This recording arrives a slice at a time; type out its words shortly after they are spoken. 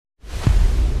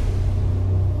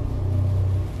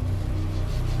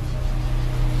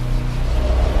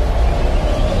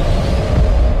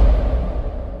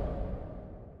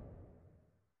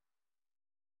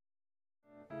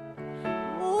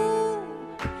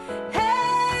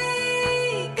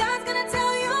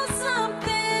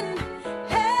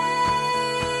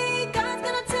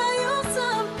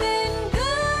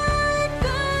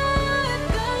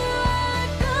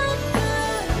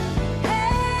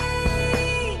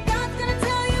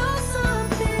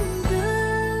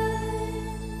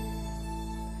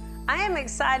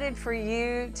excited for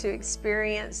you to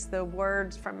experience the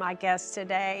words from my guest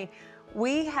today.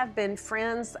 We have been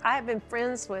friends. I have been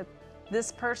friends with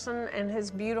this person and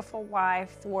his beautiful wife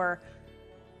for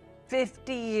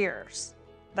 50 years.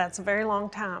 That's a very long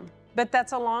time, but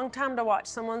that's a long time to watch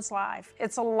someone's life.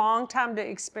 It's a long time to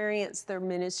experience their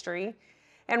ministry.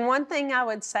 And one thing I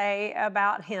would say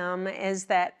about him is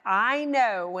that I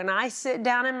know when I sit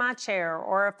down in my chair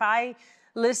or if I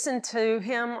listen to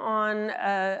him on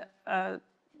a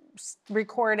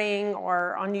recording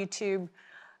or on YouTube,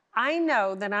 I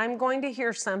know that I'm going to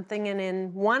hear something, and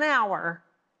in 1 hour,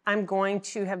 I'm going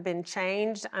to have been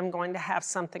changed. I'm going to have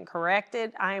something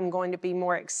corrected. I am going to be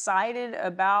more excited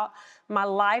about my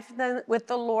life with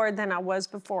the Lord than I was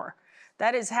before.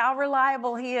 That is how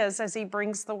reliable he is as he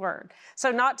brings the word.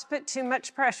 So not to put too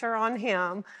much pressure on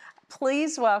him,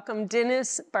 please welcome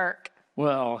Dennis Burke.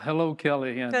 Well, hello,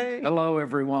 Kelly, and hello,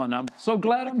 everyone. I'm so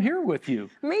glad I'm here with you.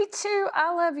 Me too.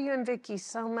 I love you and Vicki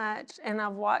so much, and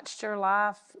I've watched your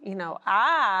life. You know,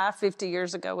 I, 50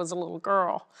 years ago, was a little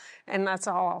girl, and that's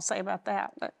all I'll say about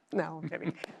that. But no, I'm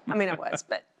kidding. I mean, I was,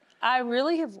 but I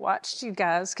really have watched you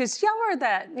guys, because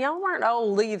y'all weren't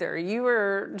old either. You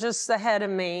were just ahead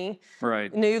of me.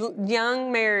 Right. New,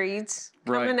 young marrieds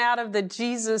coming Right. out of the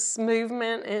Jesus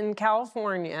movement in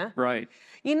California. Right.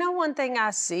 You know, one thing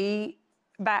I see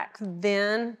back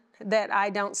then that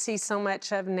I don't see so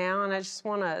much of now, and I just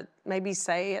want to maybe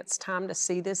say it's time to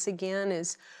see this again,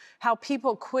 is how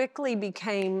people quickly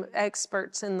became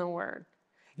experts in the Word.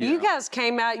 Yeah. You guys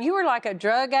came out, you were like a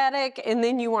drug addict, and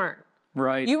then you weren't.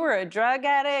 Right. You were a drug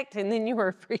addict, and then you were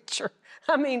a preacher.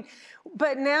 I mean,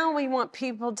 but now we want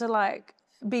people to like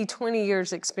be 20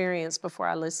 years experience before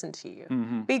I listen to you.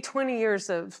 Mm-hmm. Be 20 years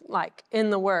of like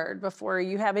in the Word before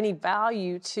you have any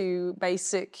value to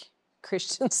basic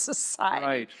Christian society.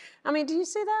 Right. I mean, do you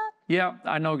see that? Yeah,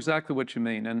 I know exactly what you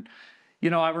mean. And, you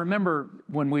know, I remember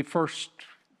when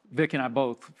Vic and I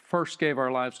both first gave our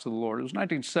lives to the Lord. It was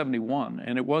 1971,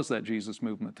 and it was that Jesus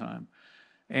movement time.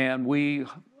 And we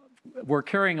were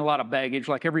carrying a lot of baggage,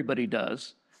 like everybody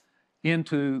does,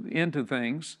 into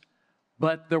things.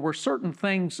 But there were certain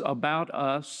things about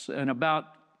us and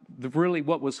about really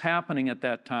what was happening at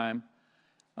that time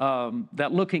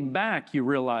that looking back, you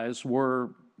realize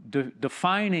were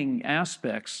defining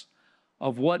aspects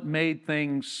of what made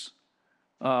things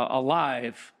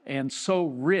alive and so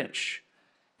rich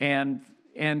and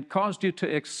caused you to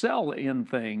excel in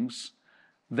things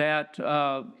that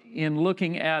in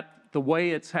looking at the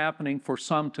way it's happening for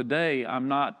some today, I'm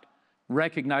not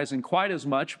recognizing quite as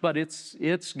much, but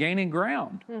it's gaining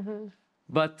ground. Mm-hmm.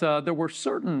 But there were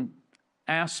certain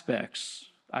aspects,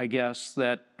 I guess,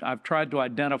 that I've tried to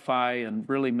identify and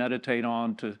really meditate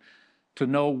on to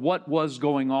know what was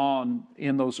going on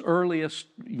in those earliest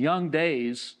young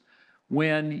days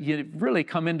when you really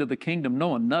come into the kingdom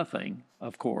knowing nothing,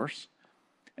 of course.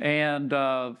 And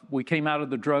we came out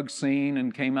of the drug scene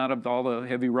and came out of all the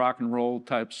heavy rock and roll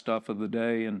type stuff of the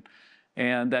day.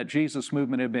 And that Jesus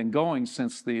movement had been going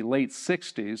since the late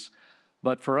 60s.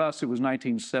 But for us, it was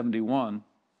 1971.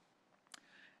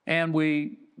 And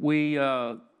we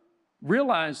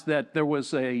realized that there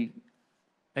was a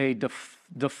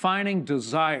defining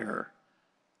desire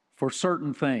for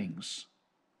certain things.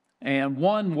 And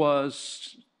one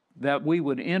was that we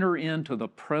would enter into the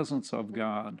presence of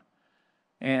God.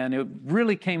 And it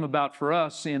really came about for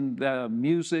us in the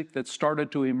music that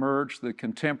started to emerge, the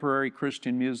contemporary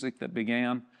Christian music that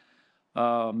began.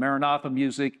 Maranatha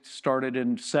music started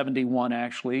in 71,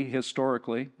 actually,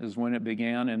 historically, is when it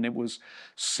began. And it was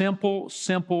simple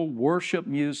worship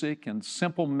music and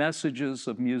simple messages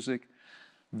of music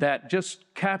that just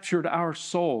captured our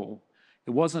soul.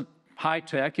 It wasn't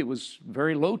high-tech, it was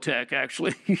very low-tech,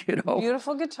 actually, you know.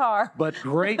 Beautiful guitar. But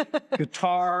great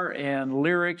guitar and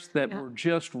lyrics that were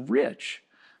just rich.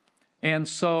 And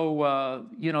so,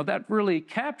 you know, that really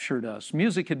captured us.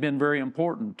 Music had been very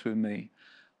important to me.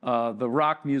 The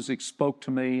rock music spoke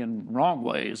to me in wrong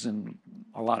ways in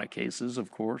a lot of cases,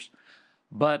 of course.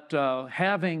 But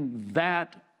having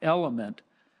that element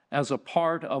as a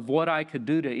part of what I could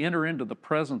do to enter into the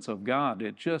presence of God,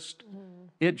 it just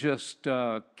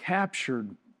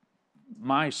captured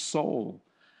my soul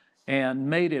and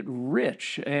made it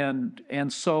rich.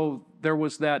 And so there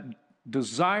was that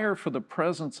desire for the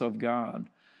presence of God.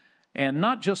 And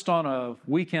not just on a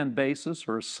weekend basis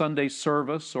or a Sunday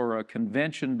service or a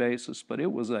convention basis, but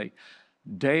it was a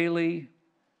daily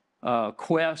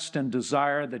quest and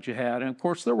desire that you had. And of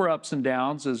course, there were ups and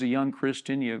downs as a young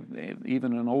Christian,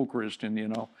 even an old Christian, you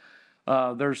know.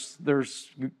 There's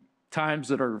times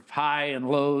that are high and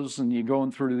lows, and you're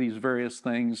going through these various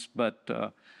things.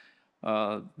 But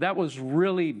That was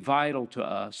really vital to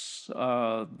us,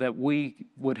 that we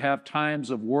would have times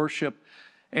of worship.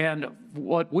 And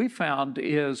what we found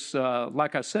is,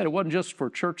 like I said, it wasn't just for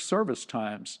church service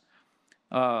times.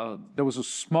 There was a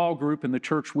small group in the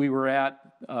church we were at.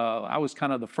 I was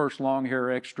kind of the first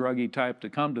long-hair ex-druggie type to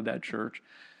come to that church.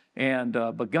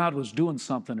 But God was doing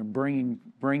something and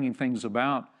bringing things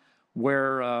about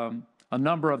where a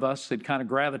number of us had kind of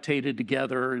gravitated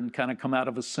together and kind of come out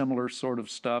of a similar sort of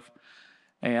stuff.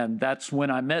 And that's when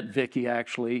I met Vicki,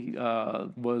 actually,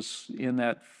 was in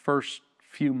that first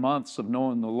few months of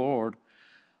knowing the Lord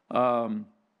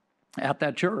at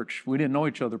that church. We didn't know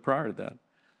each other prior to that.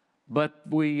 But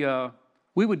we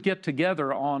would get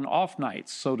together on off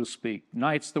nights, so to speak,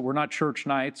 nights that were not church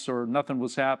nights or nothing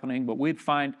was happening, but we'd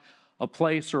find a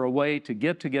place or a way to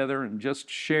get together and just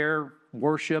share,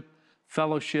 worship,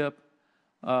 fellowship,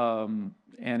 and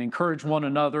encourage one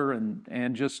another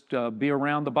and just be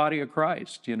around the body of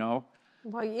Christ, you know.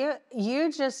 Well,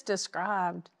 you just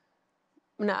described,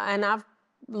 and I've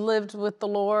lived with the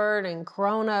Lord and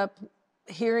grown up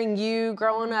hearing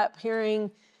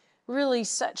really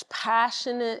such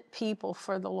passionate people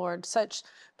for the Lord, such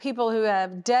people who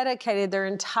have dedicated their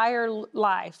entire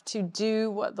life to do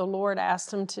what the Lord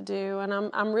asked them to do. And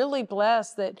I'm really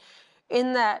blessed that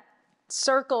in that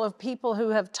circle of people who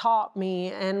have taught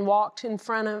me and walked in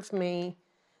front of me,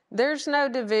 there's no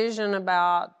division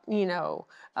about,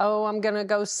 oh, I'm going to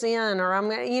go sin, or I'm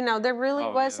going to, there really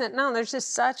wasn't. Yeah. No, there's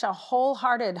just such a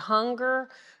wholehearted hunger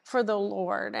for the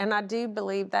Lord. And I do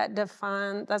believe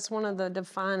that's one of the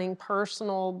defining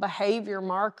personal behavior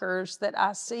markers that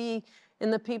I see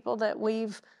in the people that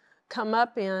we've come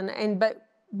up in.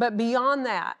 But beyond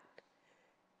that,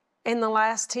 in the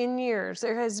last 10 years,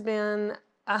 there has been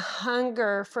a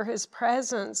hunger for His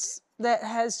presence that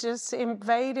has just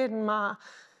invaded my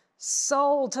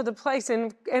soul to the place.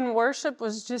 And worship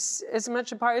was just as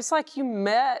much a part. It's like you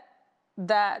met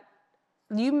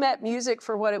music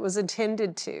for what it was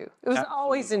intended to. It was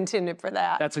always intended for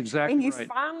that. That's exactly right. And you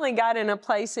finally got in a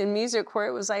place in music where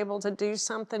it was able to do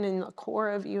something in the core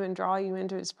of you and draw you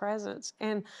into His presence.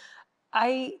 And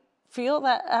I feel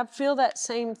that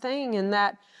same thing, and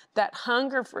that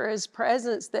hunger for His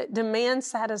presence that demands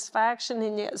satisfaction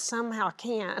and yet somehow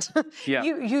can't. Yeah.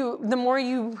 The more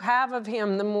you have of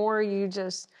Him, the more you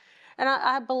just, and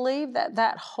I believe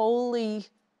that holy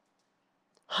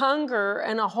hunger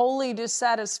and a holy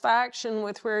dissatisfaction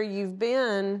with where you've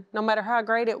been, no matter how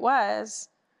great it was,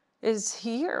 is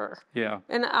here. Yeah.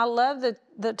 And I love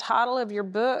the title of your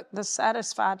book, The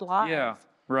Satisfied Life. Yeah,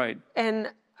 right.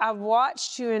 And I've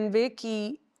watched you and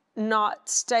Vicki not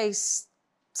stay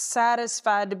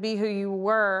satisfied to be who you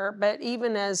were, but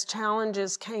even as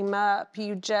challenges came up,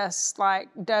 you just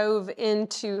dove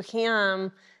into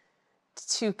Him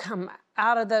to come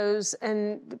out of those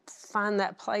and find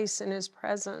that place in His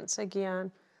presence again.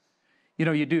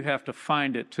 You do have to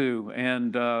find it too,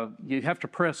 and you have to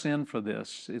press in for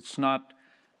this. It's not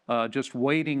just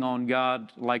waiting on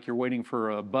God like you're waiting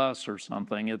for a bus or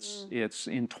something. It's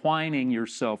entwining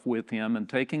yourself with Him and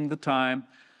taking the time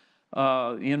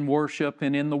in worship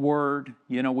and in the Word.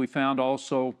 We found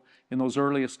also in those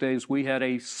earliest days we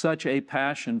had such a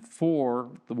passion for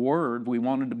the Word. We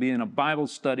wanted to be in a Bible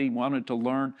study, wanted to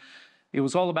learn. It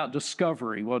was all about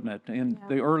discovery, wasn't it? In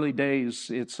the early days,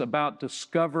 it's about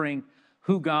discovering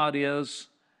who God is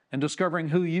and discovering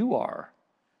who you are,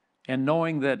 and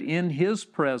knowing that in His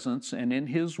presence and in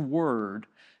His Word,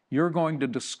 you're going to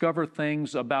discover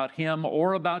things about Him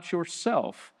or about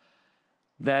yourself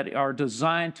that are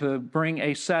designed to bring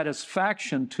a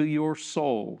satisfaction to your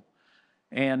soul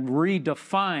and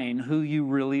redefine who you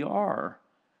really are.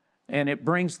 And it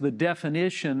brings the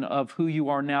definition of who you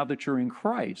are now that you're in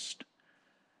Christ.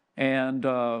 And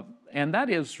that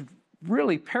is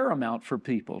really paramount for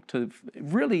people to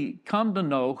really come to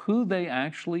know who they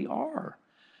actually are.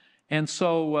 And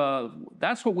so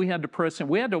that's what we had to press in.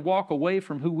 We had to walk away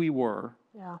from who we were.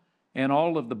 Yeah. And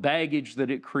all of the baggage that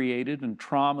it created and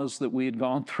traumas that we had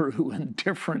gone through and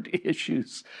different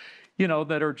issues,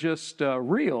 that are just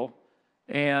real.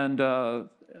 And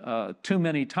too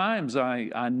many times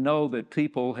I know that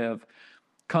people have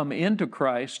come into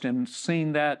Christ and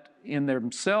seen that in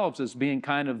themselves as being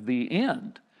kind of the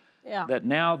end. Yeah. That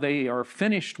now they are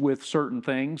finished with certain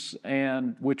things,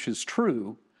 and which is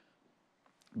true.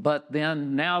 But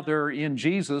then now they're in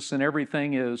Jesus and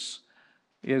everything is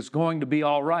going to be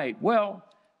all right. Well,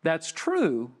 that's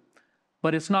true,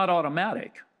 but it's not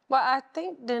automatic. Well, I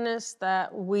think, Dennis,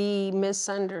 that we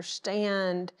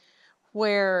misunderstand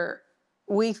where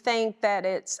we think that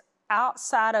it's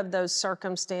outside of those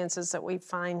circumstances that we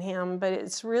find Him, but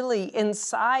it's really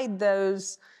inside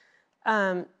those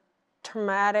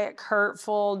traumatic,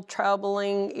 hurtful,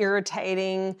 troubling,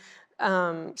 irritating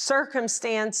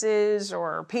circumstances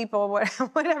or people,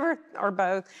 whatever, or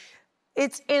both.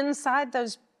 It's inside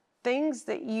those things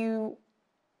that you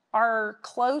are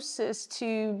closest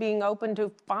to being open to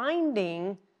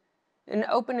finding and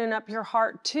opening up your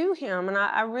heart to Him. And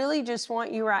I really just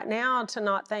want you right now to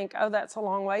not think, oh, that's a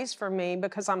long ways for me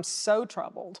because I'm so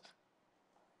troubled.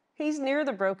 He's near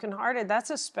the brokenhearted. That's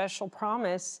a special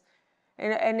promise.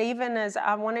 And even as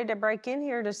I wanted to break in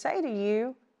here to say to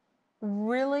you,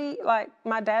 really, like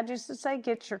my dad used to say,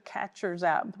 get your catchers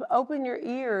out. Open your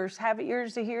ears, have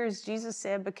ears to hear, as Jesus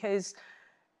said, because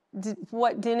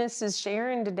what Dennis is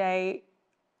sharing today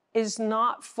is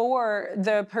not for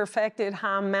the perfected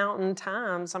high mountain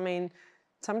times. I mean,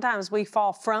 sometimes we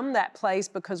fall from that place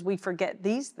because we forget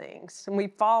these things. And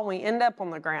we end up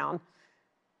on the ground.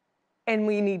 And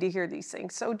we need to hear these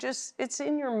things. So just, it's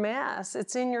in your mess.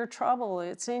 It's in your trouble.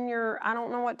 It's in your, I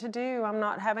don't know what to do. I'm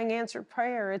not having answered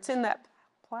prayer. It's in that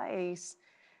place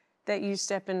that you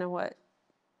step into what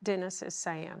Dennis is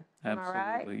saying. Am I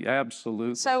right? Absolutely,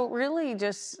 absolutely. So really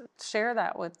just share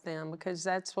that with them because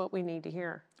that's what we need to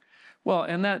hear. Well,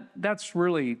 and that's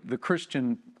really the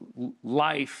Christian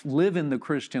life, living the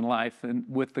Christian life, and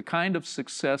with the kind of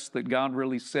success that God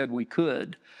really said we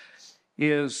could,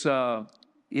 is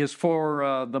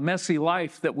for the messy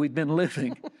life that we've been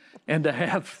living, and to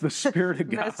have the Spirit of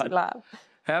God. Messy life.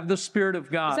 Have the Spirit of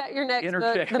God. Is that your next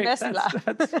book, The Messy Life?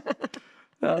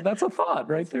 That's a thought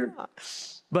right there.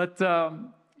 But,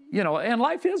 you know, and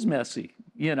life is messy,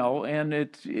 you know, and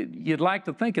you'd like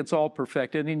to think it's all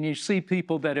perfected. And you see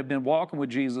people that have been walking with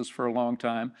Jesus for a long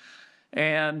time.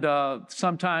 And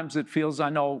sometimes it feels, I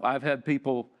know I've had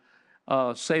people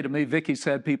say to me, Vicky's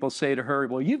had people say to her,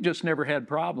 well, you've just never had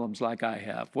problems like I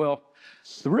have. Well,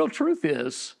 the real truth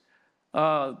is,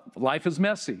 life is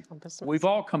messy. We've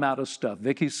all come out of stuff.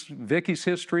 Vicky's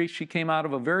history, she came out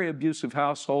of a very abusive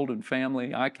household and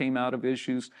family. I came out of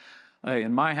issues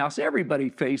in my house. Everybody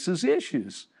faces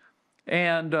issues.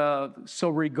 And so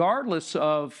regardless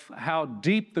of how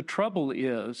deep the trouble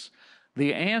is,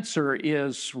 the answer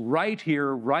is right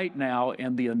here, right now,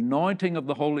 and the anointing of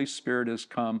the Holy Spirit has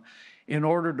come in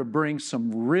order to bring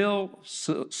some real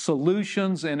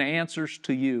solutions and answers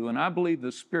to you. And I believe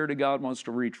the Spirit of God wants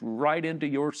to reach right into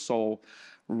your soul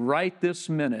right this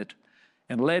minute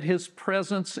and let His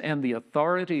presence and the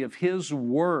authority of His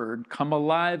Word come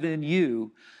alive in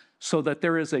you so that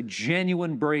there is a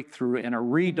genuine breakthrough and a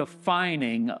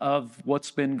redefining of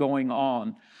what's been going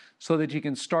on so that you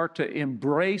can start to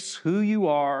embrace who you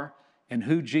are and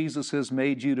who Jesus has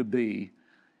made you to be.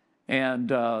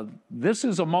 And this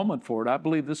is a moment for it. I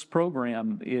believe this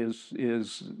program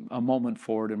is a moment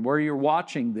for it. And where you're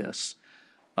watching this,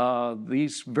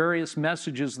 these various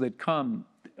messages that come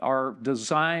are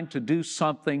designed to do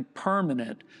something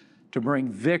permanent to bring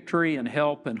victory and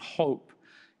help and hope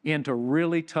into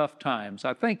really tough times.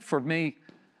 I think for me,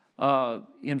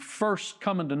 in first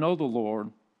coming to know the Lord,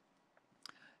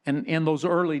 and in those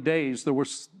early days,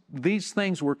 these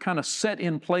things were kind of set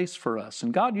in place for us.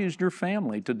 And God used your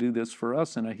family to do this for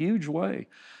us in a huge way.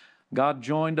 God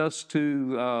joined us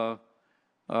to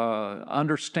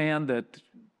understand that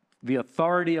the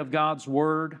authority of God's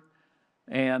Word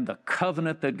and the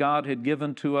covenant that God had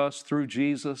given to us through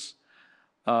Jesus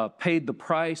paid the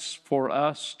price for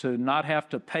us to not have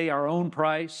to pay our own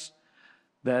price,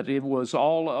 that it was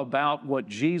all about what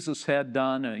Jesus had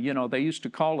done. You know, they used to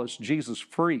call us Jesus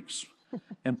freaks.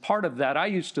 And part of that, I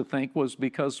used to think, was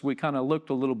because we kind of looked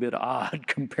a little bit odd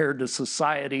compared to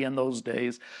society in those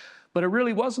days. But it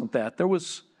really wasn't that.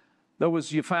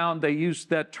 You found they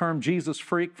used that term Jesus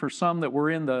freak for some that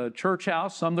were in the church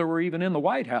house, some that were even in the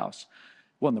White House.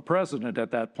 Wasn't the president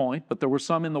at that point, but there were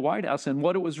some in the White House. And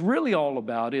what it was really all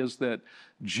about is that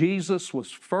Jesus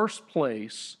was first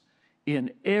place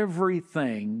in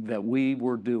everything that we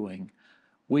were doing.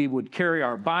 We would carry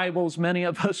our Bibles. Many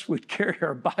of us would carry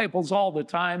our Bibles all the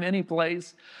time, any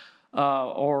place,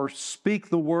 or speak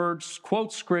the words,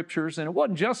 quote scriptures. And it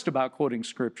wasn't just about quoting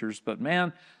scriptures, but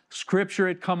man, Scripture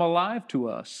had come alive to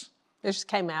us. It just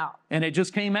came out. And it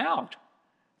just came out.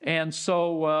 And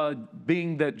so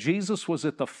being that Jesus was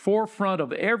at the forefront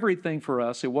of everything for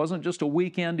us, it wasn't just a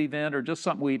weekend event or just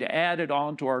something we'd added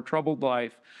on to our troubled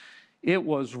life. It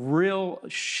was real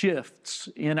shifts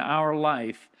in our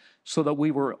life so that we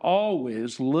were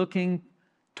always looking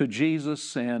to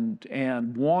Jesus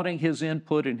and wanting His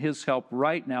input and His help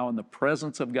right now in the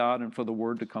presence of God and for the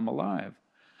Word to come alive.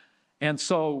 And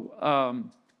so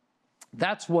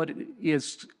that's what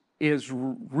is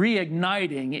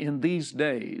reigniting in these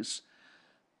days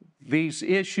these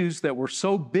issues that were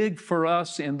so big for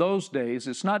us in those days.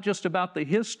 It's not just about the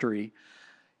history,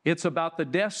 it's about the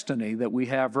destiny that we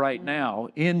have right now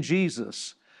in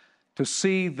Jesus, to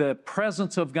see the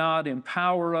presence of God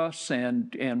empower us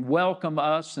and welcome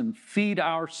us and feed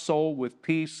our soul with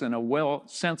peace and a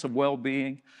sense of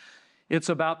well-being. It's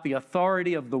about the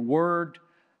authority of the Word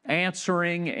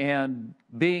answering and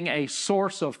being a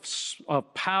source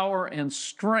of power and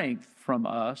strength from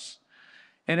us.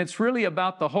 And it's really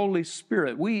about the Holy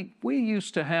Spirit. We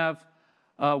used to have,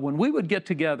 when we would get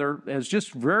together as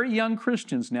just very young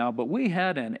Christians now, but we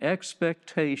had an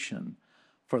expectation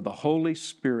for the Holy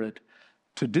Spirit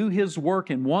to do His work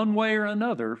in one way or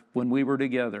another when we were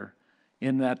together.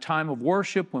 In that time of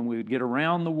worship, when we would get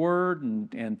around the Word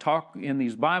and talk in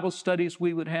these Bible studies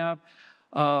we would have,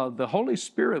 the Holy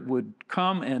Spirit would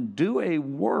come and do a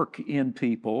work in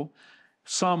people.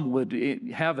 Some would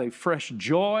have a fresh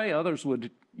joy, others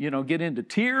would get into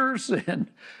tears, and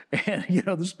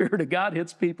the Spirit of God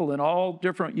hits people in all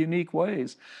different unique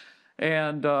ways.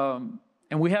 And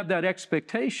we have that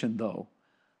expectation, though,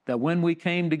 that when we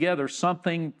came together,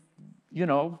 something,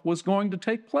 was going to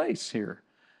take place here.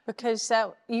 Because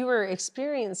you were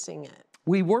experiencing it.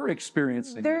 We were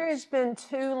experiencing There this. has been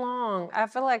too long. I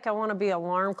feel like I want to be an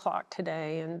alarm clock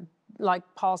today. And like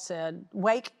Paul said,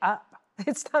 wake up.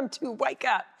 It's time to wake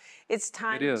up. It's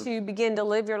time to begin to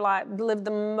live your life, live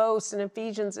the most. In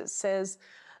Ephesians, it says,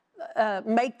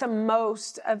 make the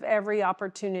most of every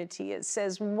opportunity. It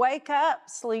says, wake up,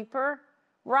 sleeper,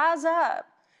 rise up.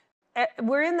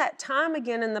 We're in that time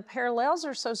again, and the parallels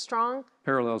are so strong.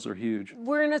 Parallels are huge.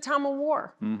 We're in a time of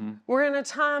war. Mm-hmm. We're in a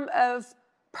time of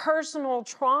personal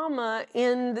trauma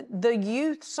in the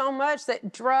youth so much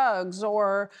that drugs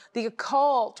or the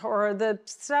occult or the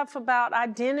stuff about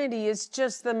identity is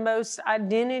just the most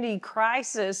identity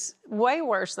crisis, way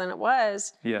worse than it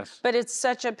was. Yes. But it's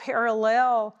such a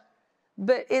parallel.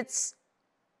 But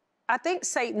I think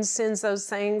Satan sends those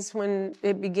things when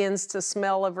it begins to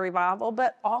smell of revival,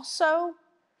 but also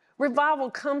revival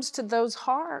comes to those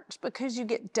hearts because you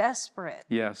get desperate.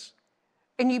 Yes.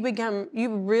 And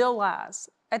you realize,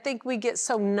 I think we get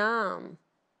so numb.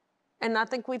 And I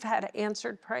think we've had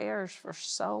answered prayers for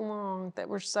so long that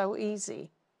were so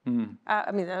easy. Mm.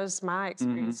 I mean, that was my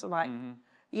experience.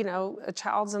 Mm-hmm. A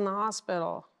child's in the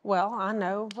hospital. Well, I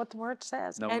know what the Word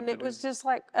says. And it was just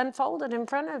like unfolded in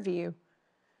front of you.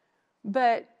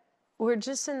 But we're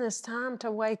just in this time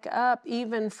to wake up,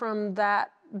 even from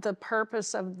the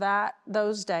purpose of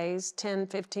those days, 10,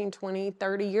 15, 20,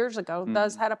 30 years ago,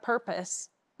 those had a purpose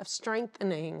of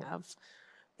strengthening, of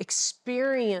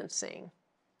experiencing.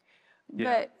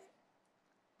 Yeah. But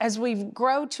as we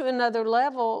grow to another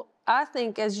level, I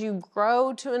think as you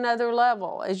grow to another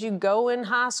level, as you go in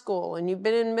high school and you've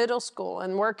been in middle school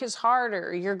and work is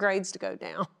harder, your grades go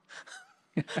down.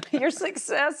 Your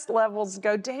success levels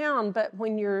go down, but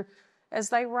as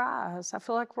they rise, I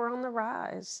feel like we're on the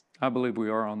rise. I believe we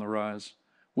are on the rise.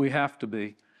 We have to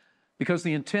be. Because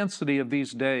the intensity of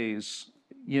these days,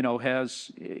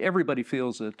 everybody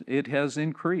feels it. It has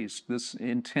increased, this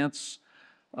intense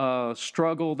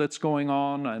struggle that's going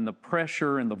on, and the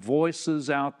pressure and the voices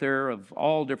out there of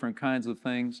all different kinds of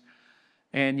things.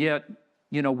 And yet,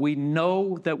 we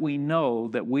know that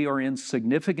we are in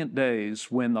significant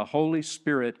days when the Holy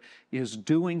Spirit is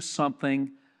doing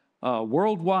something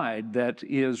worldwide that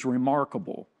is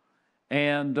remarkable.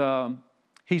 And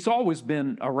He's always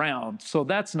been around, so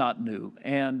that's not new.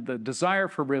 And the desire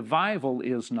for revival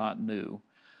is not new.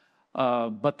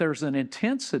 But there's an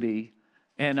intensity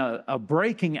and a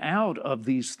breaking out of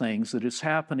these things that is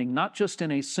happening, not just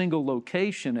in a single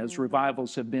location as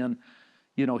revivals have been,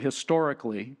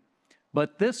 historically,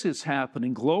 but this is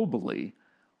happening globally,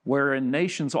 where in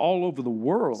nations all over the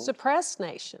world. Suppressed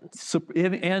nations.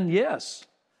 And yes,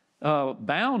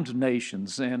 bound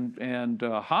nations and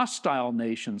hostile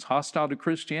nations, hostile to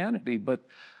Christianity. But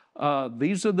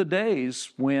these are the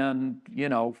days when,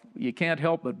 you can't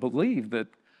help but believe that,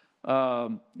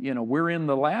 we're in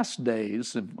the last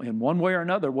days in one way or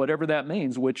another, whatever that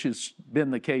means, which has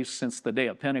been the case since the day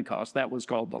of Pentecost. That was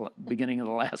called the beginning of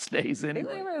the last days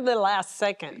anyway. We were the last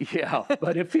second. Yeah,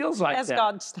 but it feels like as that.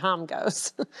 God's time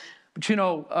goes. But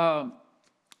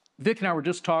Vic and I were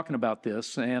just talking about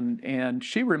this, and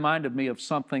she reminded me of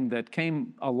something that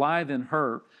came alive in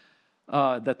her,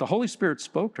 that the Holy Spirit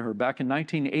spoke to her back in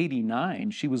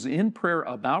 1989. She was in prayer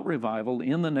about revival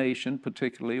in the nation,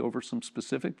 particularly over some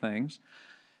specific things,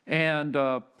 and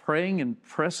praying and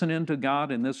pressing into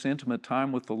God in this intimate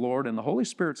time with the Lord. And the Holy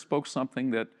Spirit spoke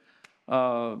something that,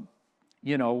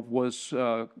 was,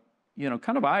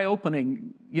 kind of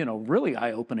eye-opening, really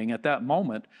eye-opening at that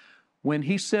moment, when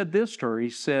he said this to her. He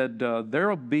said, there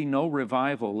will be no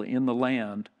revival in the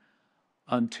land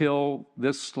until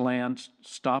this land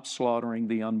stops slaughtering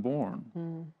the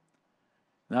unborn.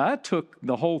 Now, that took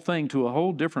the whole thing to a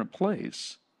whole different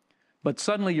place. But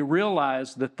suddenly you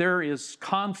realize that there is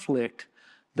conflict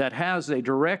that has a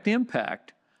direct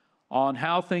impact on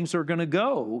how things are going to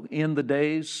go in the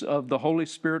days of the Holy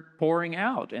Spirit pouring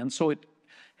out. And so it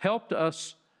helped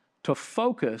us to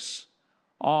focus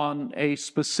on a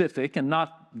specific, and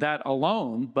not that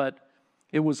alone, but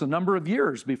it was a number of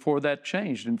years before that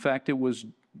changed. In fact, it was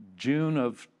June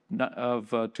of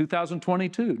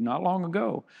 2022, not long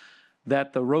ago,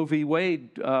 that the Roe v.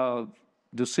 Wade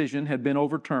decision had been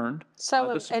overturned.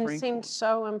 And seemed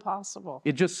so impossible.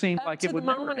 It just seemed like it would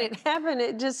never happen. To the moment it happened,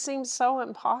 it just seemed so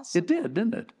impossible. It did,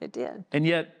 didn't it? It did. And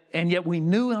yet we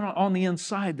knew on the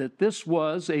inside that this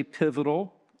was a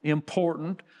pivotal,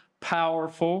 important,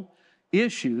 powerful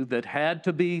issue that had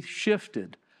to be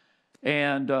shifted.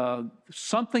 And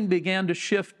something began to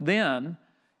shift then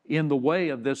in the way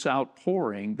of this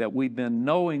outpouring that we've been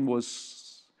knowing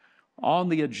was on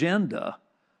the agenda,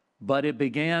 but it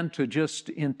began to just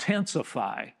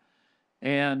intensify.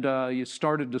 And you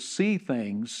started to see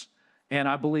things, and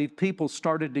I believe people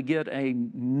started to get a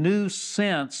new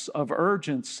sense of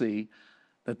urgency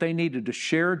that they needed to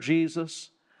share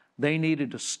Jesus. They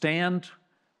needed to stand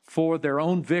for their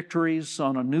own victories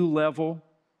on a new level.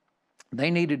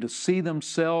 They needed to see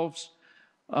themselves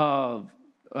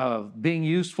being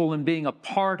useful and being a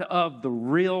part of the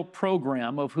real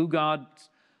program of who God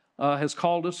has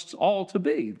called us all to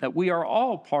be, that we are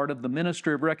all part of the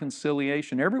ministry of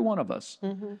reconciliation, every one of us.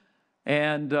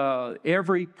 And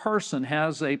every person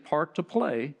has a part to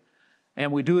play,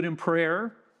 and we do it in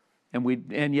prayer,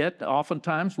 and yet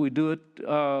oftentimes we do it,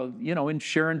 in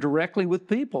sharing directly with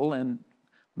people, and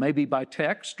maybe by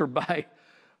text or by,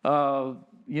 a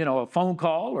phone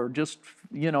call, or just,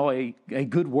 a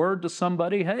good word to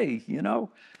somebody. Hey,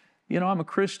 I'm a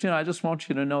Christian. I just want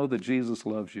you to know that Jesus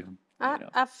loves you.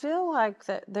 I feel like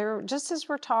that there, just as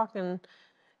we're talking,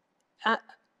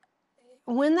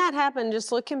 when that happened,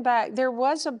 just looking back, there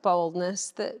was a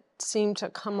boldness that seemed to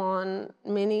come on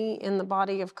many in the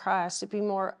body of Christ to be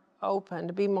more open,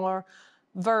 to be more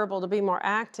verbal, to be more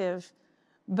active.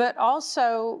 But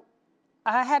also,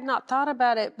 I had not thought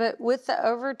about it, but with the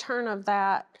overturn of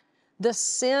that, the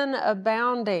sin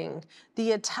abounding,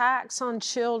 the attacks on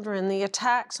children, the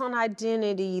attacks on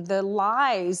identity, the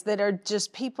lies that are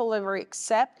just people are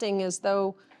accepting as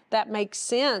though that makes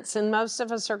sense. And most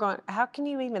of us are going, how can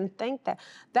you even think that?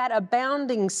 That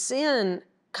abounding sin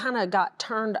kind of got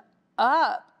turned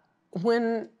up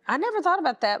when, I never thought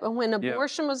about that, but when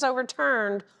abortion was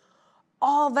overturned,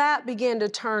 all that began to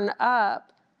turn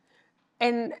up.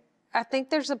 And I think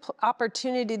there's an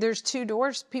opportunity. There's two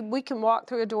doors. We can walk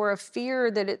through a door of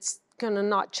fear that it's going to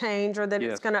not change, or that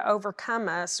it's going to overcome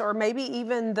us, or maybe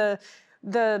even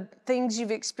the things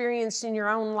you've experienced in your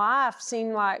own life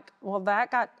seem like, well,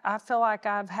 I feel like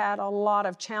I've had a lot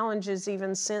of challenges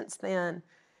even since then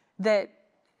that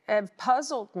have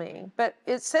puzzled me. But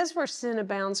it says where sin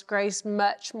abounds, grace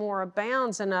much more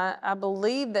abounds. And I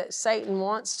believe that Satan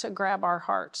wants to grab our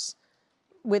hearts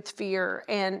with fear.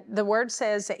 And the word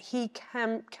says that he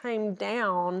came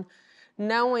down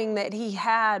knowing that he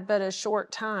had but a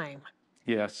short time.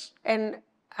 Yes. And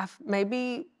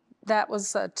maybe that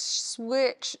was a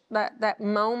switch, that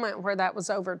moment where that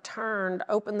was overturned,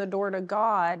 opened the door to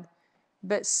God,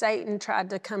 but Satan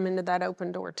tried to come into that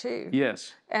open door too.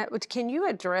 Yes. Can you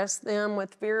address them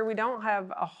with fear? We don't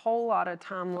have a whole lot of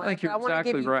time left. I think you're exactly right. I want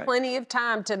to give you plenty of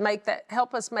time to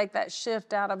help us make that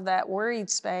shift out of that worried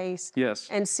space. Yes.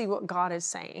 And see what God is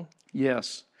saying.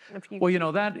 Yes.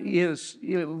 Well, that is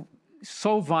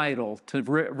so vital to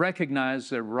recognize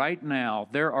that right now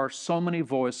there are so many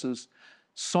voices,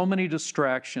 so many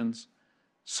distractions,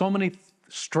 so many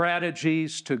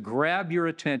strategies to grab your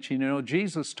attention.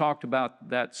 Jesus talked about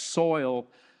that soil.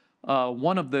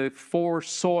 One of the 4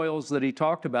 soils that he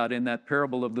talked about in that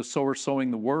parable of the sower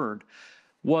sowing the word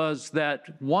was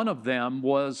that one of them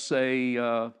was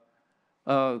a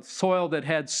soil that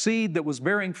had seed that was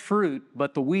bearing fruit,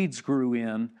 but the weeds grew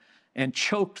in and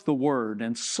choked the word.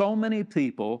 And so many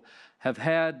people have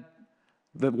had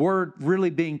the word really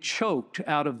being choked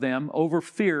out of them over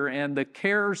fear and the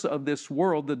cares of this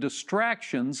world, the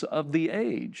distractions of the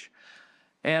age.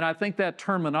 And I think that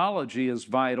terminology is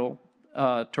vital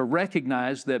to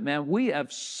recognize that, man, we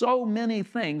have so many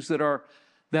things that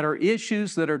are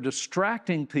issues that are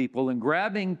distracting people and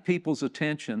grabbing people's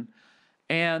attention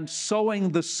and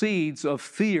sowing the seeds of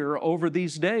fear over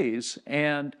these days.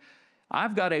 And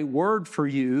I've got a word for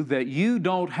you that you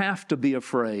don't have to be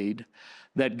afraid,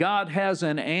 that God has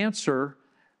an answer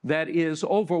that is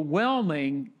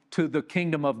overwhelming to the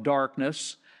kingdom of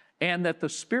darkness, and that the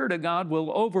Spirit of God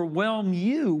will overwhelm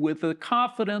you with the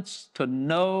confidence to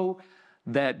know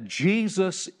that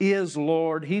Jesus is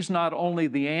Lord. He's not only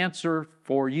the answer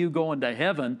for you going to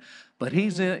heaven, but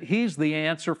He's the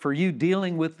answer for you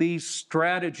dealing with these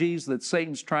strategies that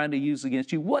Satan's trying to use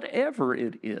against you, whatever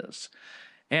it is.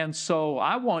 And so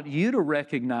I want you to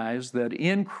recognize that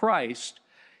in Christ,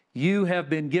 you have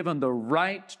been given the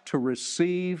right to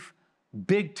receive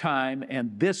big time,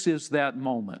 and this is that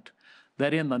moment.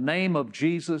 That in the name of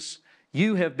Jesus,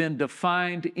 you have been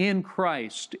defined in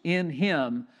Christ, in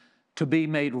Him, to be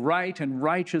made right and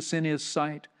righteous in His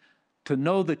sight, to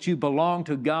know that you belong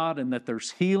to God and that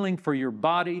there's healing for your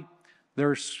body,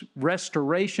 there's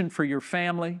restoration for your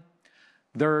family,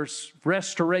 there's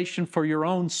restoration for your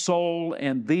own soul,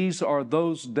 and these are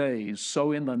those days.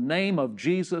 So in the name of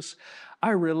Jesus,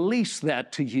 I release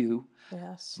that to you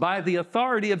by the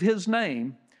authority of His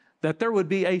name, that there would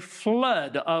be a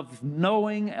flood of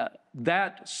knowing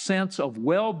that sense of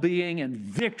well-being and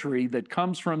victory that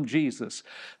comes from Jesus,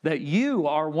 that you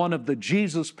are one of the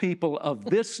Jesus people of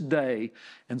this day,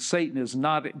 and Satan is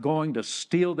not going to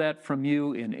steal that from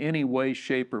you in any way,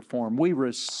 shape, or form. We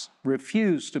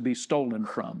refuse to be stolen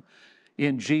from.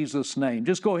 In Jesus' name.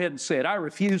 Just go ahead and say it. I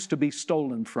refuse to be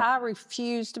stolen from. I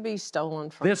refuse to be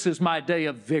stolen from. This is my day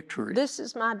of victory. This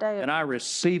is my day of And I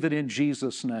receive it in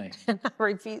Jesus' name. And I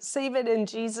receive it in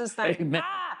Jesus' name. Amen.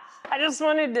 I just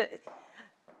wanted to,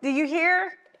 do you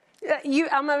hear?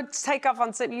 I'm going to take off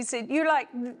on something you said. You're like,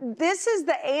 this is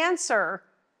the answer.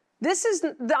 This is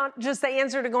not just the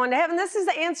answer to going to heaven. This is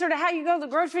the answer to how you go to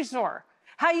the grocery store,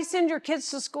 how you send your kids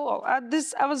to school.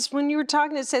 When you were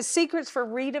talking, it says secrets for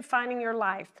redefining your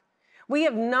life. We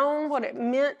have known what it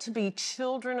meant to be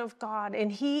children of God,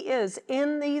 and He is,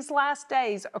 in these last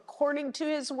days, according to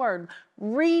His word,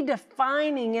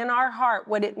 redefining in our heart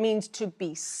what it means to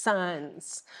be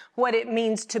sons, what it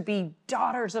means to be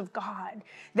daughters of God.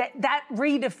 That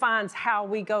redefines how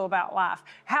we go about life,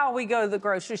 how we go to the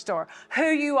grocery store, who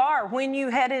you are when you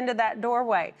head into that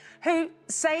doorway.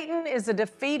 Satan is a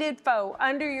defeated foe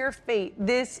under your feet.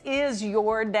 This is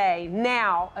your day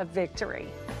now of victory.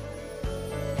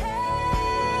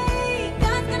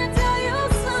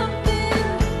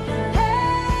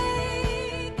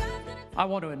 I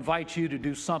want to invite you to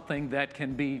do something that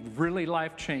can be really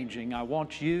life-changing. I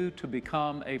want you to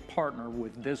become a partner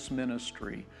with this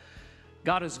ministry.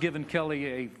 God has given Kelly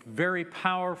a very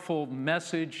powerful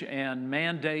message and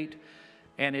mandate,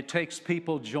 and it takes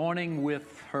people joining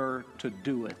with her to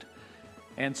do it.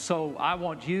 And so I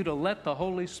want you to let the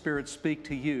Holy Spirit speak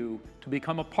to you to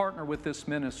become a partner with this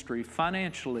ministry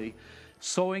financially,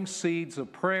 sowing seeds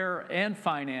of prayer and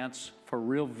finance for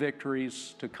real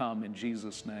victories to come in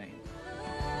Jesus' name.